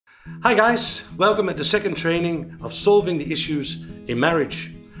Hi guys, welcome at the second training of solving the issues in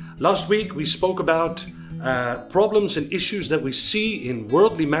marriage. Last week we spoke about problems and issues that we see in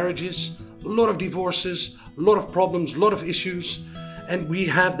worldly marriages, a lot of divorces, a lot of problems, a lot of issues, and we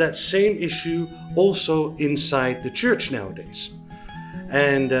have that same issue also inside the church nowadays.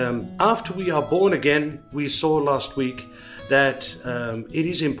 And after we are born again, we saw last week that it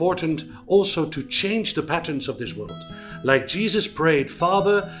is important also to change the patterns of this world. Like Jesus prayed,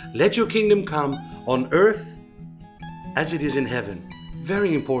 Father, let your kingdom come on earth as it is in heaven.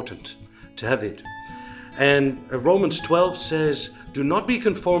 Very important to have it. And Romans 12 says, do not be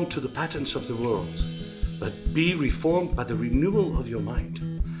conformed to the patterns of the world, but be reformed by the renewal of your mind.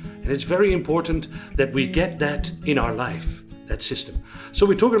 And it's very important that we get that in our life, that system. So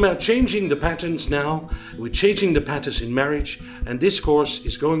we're talking about changing the patterns now. We're changing the patterns in marriage. And this course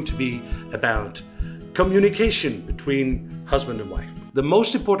is going to be about communication between husband and wife. The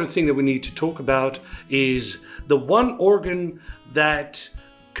most important thing that we need to talk about is the one organ that's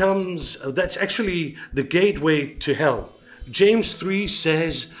actually the gateway to hell. James 3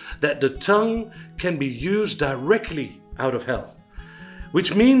 says that the tongue can be used directly out of hell,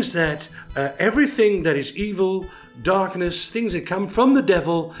 which means that everything that is evil, darkness, things that come from the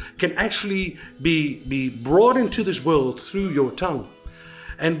devil can actually be brought into this world through your tongue.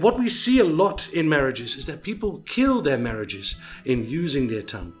 And what we see a lot in marriages is that people kill their marriages in using their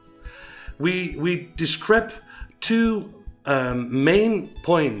tongue. We describe two main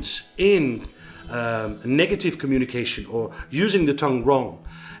points in negative communication or using the tongue wrong.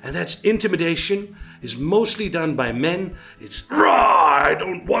 And that's intimidation is mostly done by men. It's "Rah, I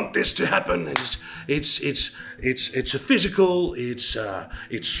don't want this to happen." And it's a physical, it's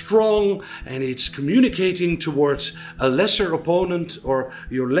strong, and it's communicating towards a lesser opponent or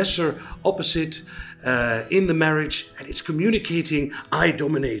your lesser opposite in the marriage, and it's communicating, I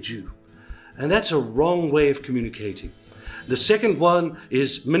dominate you. And that's a wrong way of communicating. The second one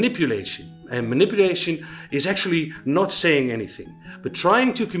is manipulation. And manipulation is actually not saying anything, but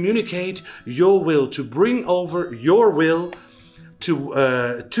trying to communicate your will, to bring over your will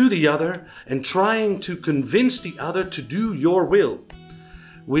to the other and trying to convince the other to do your will,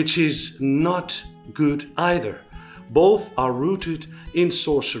 which is not good either. Both are rooted in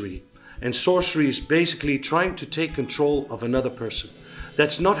sorcery. And sorcery is basically trying to take control of another person.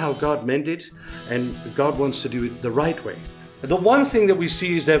 That's not how God meant it, and God wants to do it the right way. The one thing that we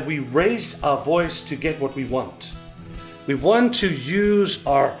see is that we raise our voice to get what we want. We want to use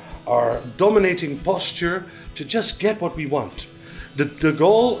our dominating posture to just get what we want. The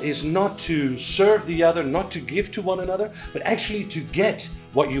goal is not to serve the other, not to give to one another, but actually to get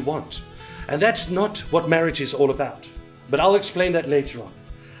what you want. And that's not what marriage is all about. But I'll explain that later on.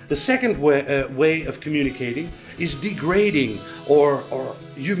 The second way of communicating is degrading or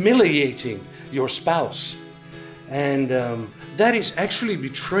humiliating your spouse. And that is actually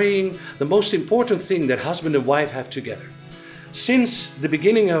betraying the most important thing that husband and wife have together. Since the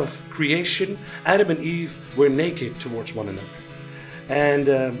beginning of creation, Adam and Eve were naked towards one another. And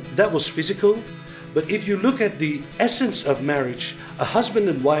that was physical. But if you look at the essence of marriage, a husband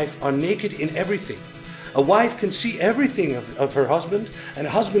and wife are naked in everything. A wife can see everything of her husband, and a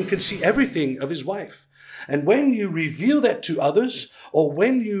husband can see everything of his wife. And when you reveal that to others, or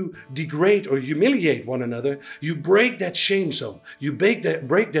when you degrade or humiliate one another, you break that shame zone. You break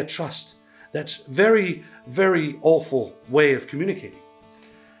that trust. That's very, very awful way of communicating.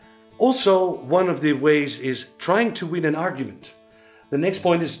 Also, one of the ways is trying to win an argument. The next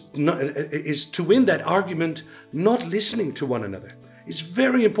point is to win that argument, not listening to one another. It's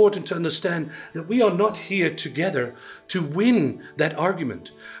very important to understand that we are not here together to win that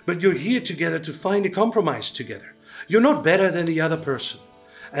argument, but you're here together to find a compromise together. You're not better than the other person.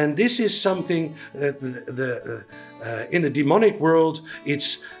 And this is something that in the demonic world,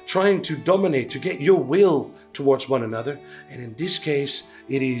 it's trying to dominate, to get your will towards one another. And in this case,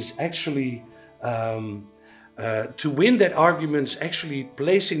 it is actually to win that argument, actually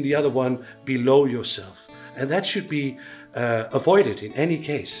placing the other one below yourself. And that should be avoided in any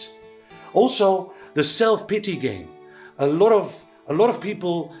case. Also, the self-pity game. A lot of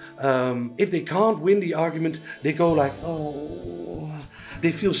people, if they can't win the argument, they go like, oh,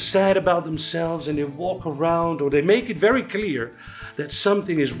 they feel sad about themselves and they walk around, or they make it very clear that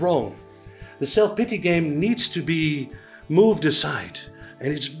something is wrong. The self-pity game needs to be moved aside.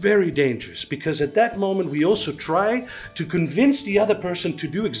 And it's very dangerous because at that moment we also try to convince the other person to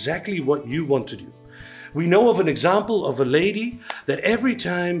do exactly what you want to do. We know of an example of a lady that every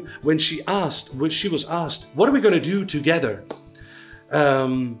time when she was asked, what are we going to do together?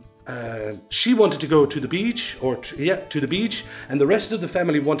 she wanted to go to the beach, to the beach, and the rest of the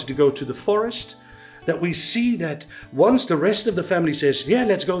family wanted to go to the forest. That we see that once the rest of the family says, yeah,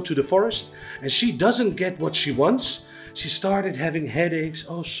 let's go to the forest, and she doesn't get what she wants, she started having headaches.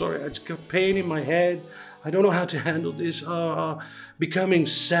 Oh, sorry, I just got pain in my head. I don't know how to handle this. Becoming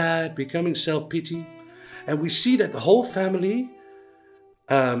sad, becoming self-pity. And we see that the whole family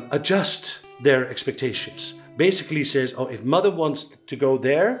adjust their expectations. Basically says, oh, if mother wants to go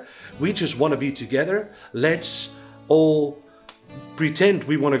there, we just want to be together. Let's all pretend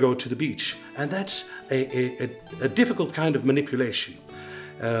we want to go to the beach. And that's a difficult kind of manipulation.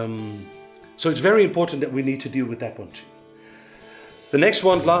 So it's very important that we need to deal with that one too. The next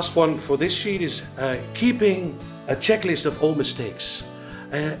one, last one for this sheet, is keeping a checklist of all mistakes.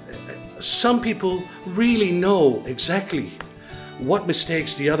 Some people really know exactly what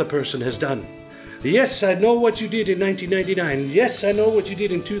mistakes the other person has done. Yes, I know what you did in 1999. Yes, I know what you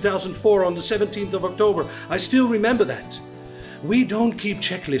did in 2004 on the 17th of October. I still remember that. We don't keep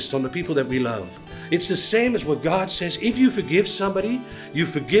checklists on the people that we love. It's the same as what God says. If you forgive somebody, you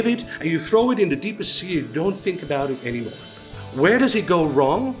forgive it and you throw it in the deepest sea. You don't think about it anymore. Where does it go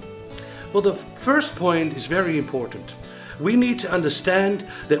wrong? Well, the first point is very important. We need to understand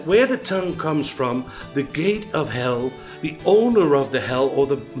that where the tongue comes from, the gate of hell, the owner of the hell, or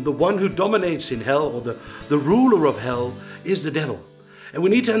the one who dominates in hell, or the ruler of hell, is the devil. And we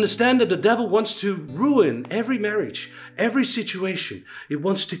need to understand that the devil wants to ruin every marriage, every situation. It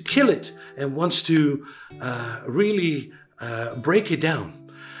wants to kill it and wants to really break it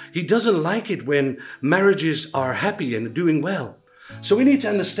down. He doesn't like it when marriages are happy and doing well. So we need to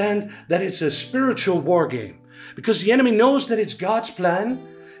understand that it's a spiritual war game. Because the enemy knows that it's God's plan,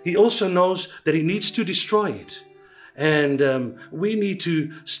 he also knows that he needs to destroy it. And we need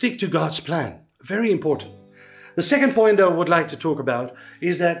to stick to God's plan. Very important. The second point I would like to talk about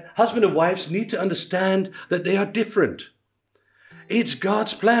is that husband and wives need to understand that they are different. It's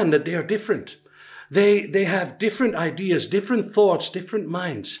God's plan that they are different. They have different ideas, different thoughts, different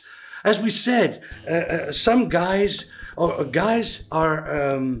minds. As we said, some guys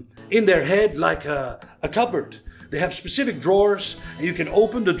are in their head like a cupboard. They have specific drawers, and you can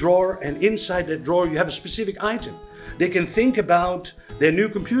open the drawer, and inside that drawer you have a specific item. They can think about their new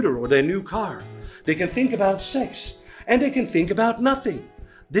computer or their new car. They can think about sex, and they can think about nothing.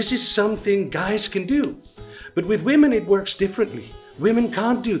 This is something guys can do. But with women it works differently. Women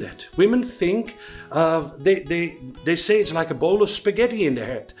can't do that. Women think of, they say it's like a bowl of spaghetti in their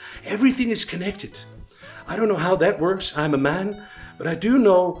head. Everything is connected. I don't know how that works. I'm a man, but I do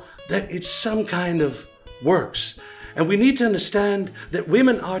know that it's some kind of works. And we need to understand that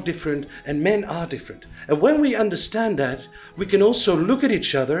women are different and men are different. And when we understand that, we can also look at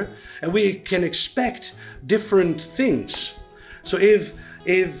each other and we can expect different things. So if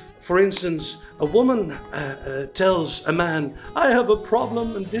for instance, a woman tells a man, I have a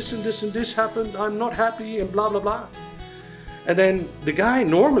problem and this and this and this happened, I'm not happy and blah, blah, blah. And then the guy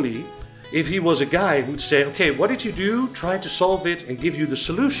normally, if he was a guy, would say, okay, what did you do? Try to solve it and give you the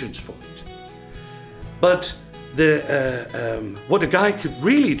solutions for it. But what the guy could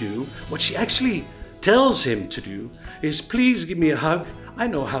really do, what she actually tells him to do, is please give me a hug. I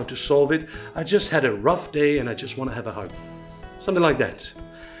know how to solve it. I just had a rough day and I just want to have a hug. Something like that.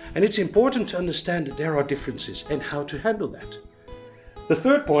 And it's important to understand that there are differences and how to handle that. The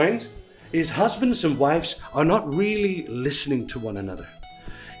third point is husbands and wives are not really listening to one another.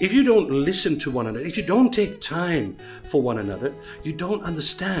 If you don't listen to one another, if you don't take time for one another, you don't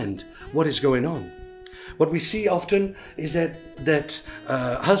understand what is going on. What we see often is that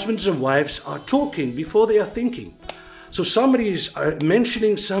husbands and wives are talking before they are thinking. So somebody is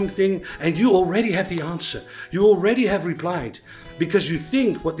mentioning something and you already have the answer. You already have replied because you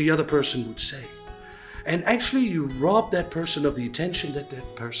think what the other person would say. And actually you rob that person of the attention that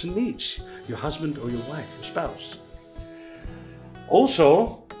that person needs. Your husband or your wife, your spouse.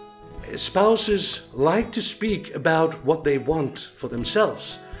 Also, spouses like to speak about what they want for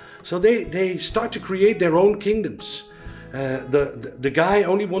themselves. So they start to create their own kingdoms. The guy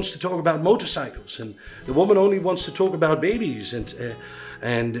only wants to talk about motorcycles, and the woman only wants to talk about babies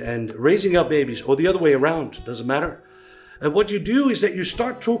and raising up babies, or the other way around, doesn't matter. What you do is that you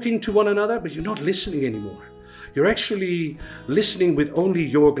start talking to one another, but you're not listening anymore. You're actually listening with only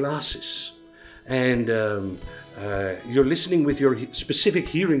your glasses, and you're listening with your specific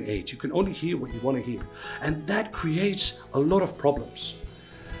hearing aid. You can only hear what you want to hear, and that creates a lot of problems.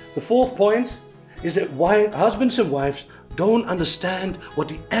 The fourth point is that husbands and wives don't understand what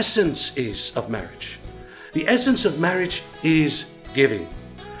the essence is of marriage. The essence of marriage is giving.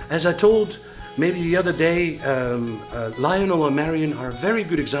 As I told Maybe the other day, Lionel and Marion are a very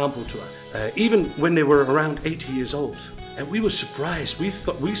good example to us. Even when they were around 80 years old. And we were surprised.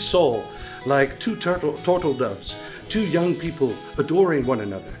 We saw like two turtle doves, two young people adoring one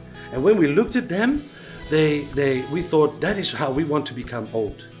another. And when we looked at them, we thought that is how we want to become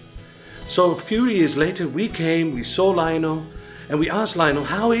old. So a few years later, we saw Lionel, and we asked Lionel,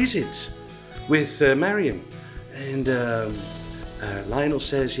 how is it with Marion? And Lionel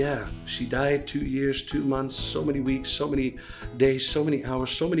says, yeah, she died 2 years, 2 months, so many weeks, so many days, so many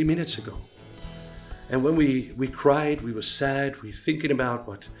hours, so many minutes ago. And when we cried, we were sad, we were thinking about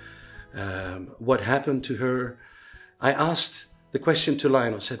what happened to her. I asked the question to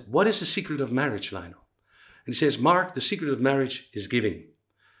Lionel, I said, what is the secret of marriage, Lionel? And he says, Mark, the secret of marriage is giving.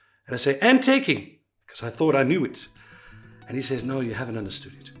 And I say, and taking, because I thought I knew it. And he says, no, you haven't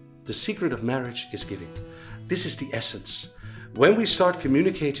understood it. The secret of marriage is giving. This is the essence. When we start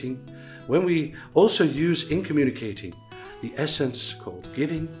communicating, when we also use in communicating the essence called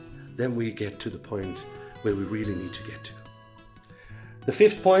giving, then we get to the point where we really need to get to. The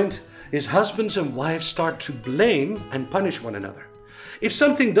fifth point is husbands and wives start to blame and punish one another. If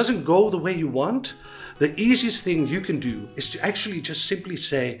something doesn't go the way you want, the easiest thing you can do is to actually just simply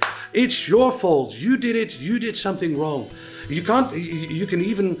say, it's your fault, you did it, you did something wrong. You can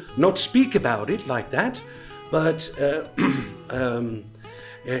even not speak about it like that, but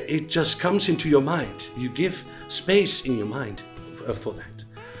it just comes into your mind. You give space in your mind for that.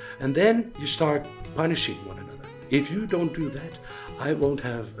 And then you start punishing one another. If you don't do that, I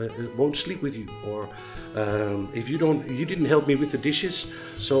won't sleep with you. Or if you didn't help me with the dishes,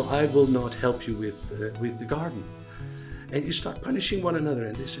 so I will not help you with the garden. And you start punishing one another,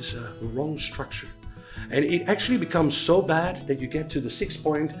 and this is a wrong structure. And it actually becomes so bad that you get to the sixth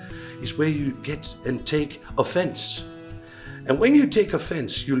point, is where you get and take offense. And when you take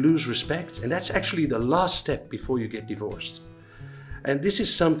offense, you lose respect, and that's actually the last step before you get divorced. And this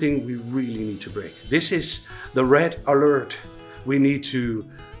is something we really need to break. This is the red alert. We need to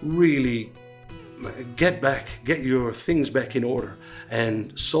really get your things back in order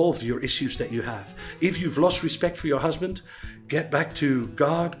and solve your issues that you have. If you've lost respect for your husband, get back to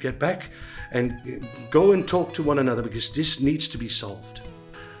God, get back and go and talk to one another, because this needs to be solved.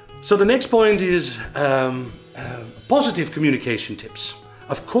 So the next point is positive communication tips.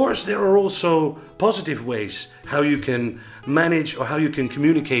 Of course, there are also positive ways how you can manage or how you can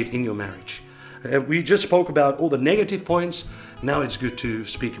communicate in your marriage. We just spoke about all the negative points. Now it's good to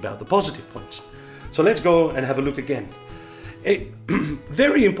speak about the positive points. So let's go and have a look again.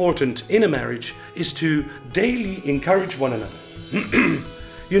 Very important in a marriage is to daily encourage one another.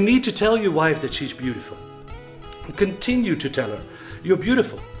 You need to tell your wife that she's beautiful. Continue to tell her, you're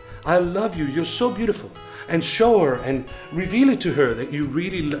beautiful. I love you. You're so beautiful. And show her and reveal it to her that you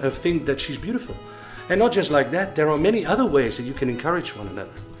really think that she's beautiful. And not just like that, there are many other ways that you can encourage one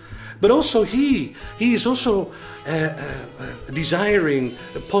another. But also he is also desiring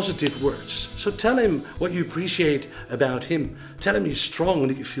positive words. So tell him what you appreciate about him. Tell him he's strong and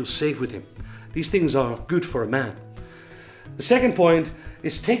that you feel safe with him. These things are good for a man. The second point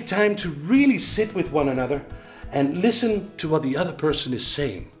is take time to really sit with one another and listen to what the other person is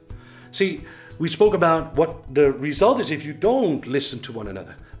saying. See, we spoke about what the result is if you don't listen to one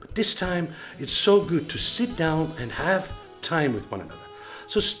another. But this time, it's so good to sit down and have time with one another.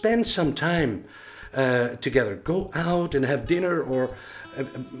 So spend some time together. Go out and have dinner, or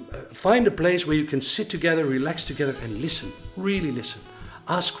find a place where you can sit together, relax together and listen. Really listen.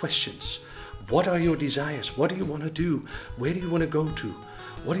 Ask questions. What are your desires? What do you want to do? Where do you want to go to?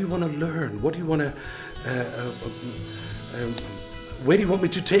 What do you want to learn? What do you want to... where do you want me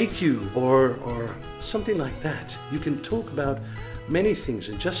to take you? Or something like that. You can talk about many things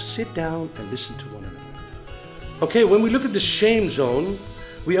and just sit down and listen to one another. Okay, when we look at the shame zone,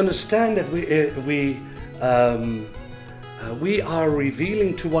 we understand that we are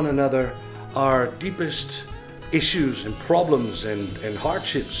revealing to one another our deepest issues and problems and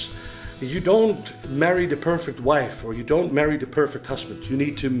hardships. You don't marry the perfect wife, or you don't marry the perfect husband. You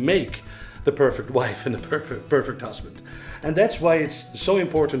need to make the perfect wife and the perfect husband. And that's why it's so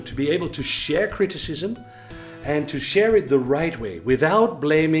important to be able to share criticism and to share it the right way, without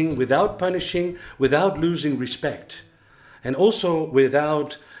blaming, without punishing, without losing respect, and also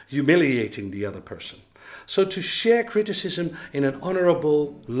without humiliating the other person. So to share criticism in an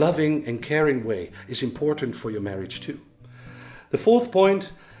honorable, loving and caring way is important for your marriage too. The fourth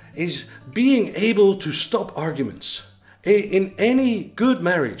point is being able to stop arguments. In any good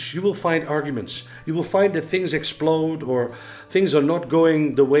marriage, you will find arguments. You will find that things explode or things are not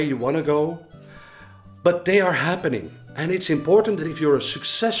going the way you want to go. But they are happening. And it's important that if you're a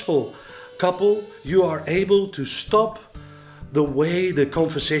successful couple, you are able to stop the way the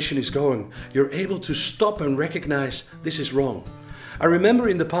conversation is going. You're able to stop and recognize this is wrong. I remember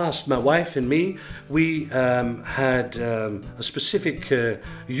in the past, my wife and me, we had a specific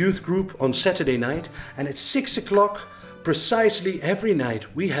youth group on Saturday night, and at 6 o'clock precisely every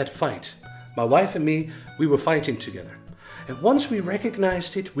night we had fight. My wife and me, we were fighting together. And once we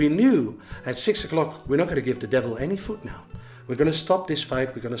recognized it, we knew at 6 o'clock we're not going to give the devil any food now. We're going to stop this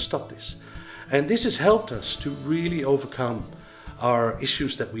fight, we're going to stop this. And this has helped us to really overcome our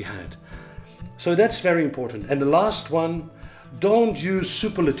issues that we had. So that's very important. And the last one, don't use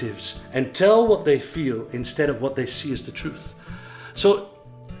superlatives and tell what they feel instead of what they see as the truth. So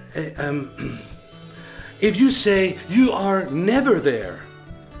if you say you are never there,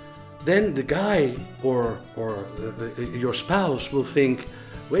 then the guy or your spouse will think,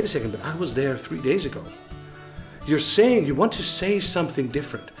 wait a second, but I was there 3 days ago. You want to say something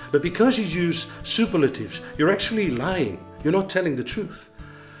different, but because you use superlatives, you're actually lying. You're not telling the truth.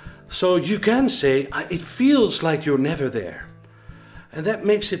 So you can say, it feels like you're never there. And that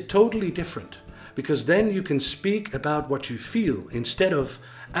makes it totally different, because then you can speak about what you feel instead of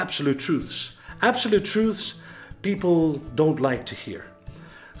absolute truths. Absolute truths people don't like to hear.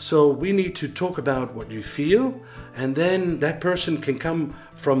 So we need to talk about what you feel, and then that person can come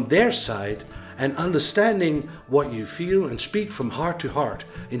from their side and understanding what you feel and speak from heart to heart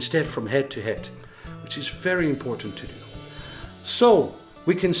instead from head to head, which is very important to do. So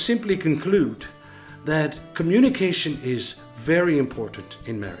we can simply conclude that communication is very important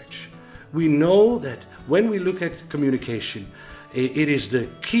in marriage. We know that when we look at communication, it is the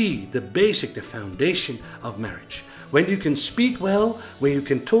key, the basic, the foundation of marriage. When you can speak well, when you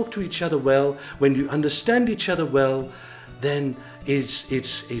can talk to each other well, when you understand each other well, then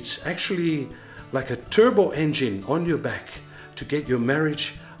it's actually like a turbo engine on your back to get your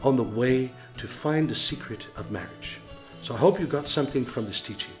marriage on the way to find the secret of marriage. So I hope you got something from this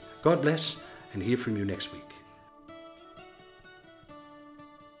teaching. God bless, and hear from you next week.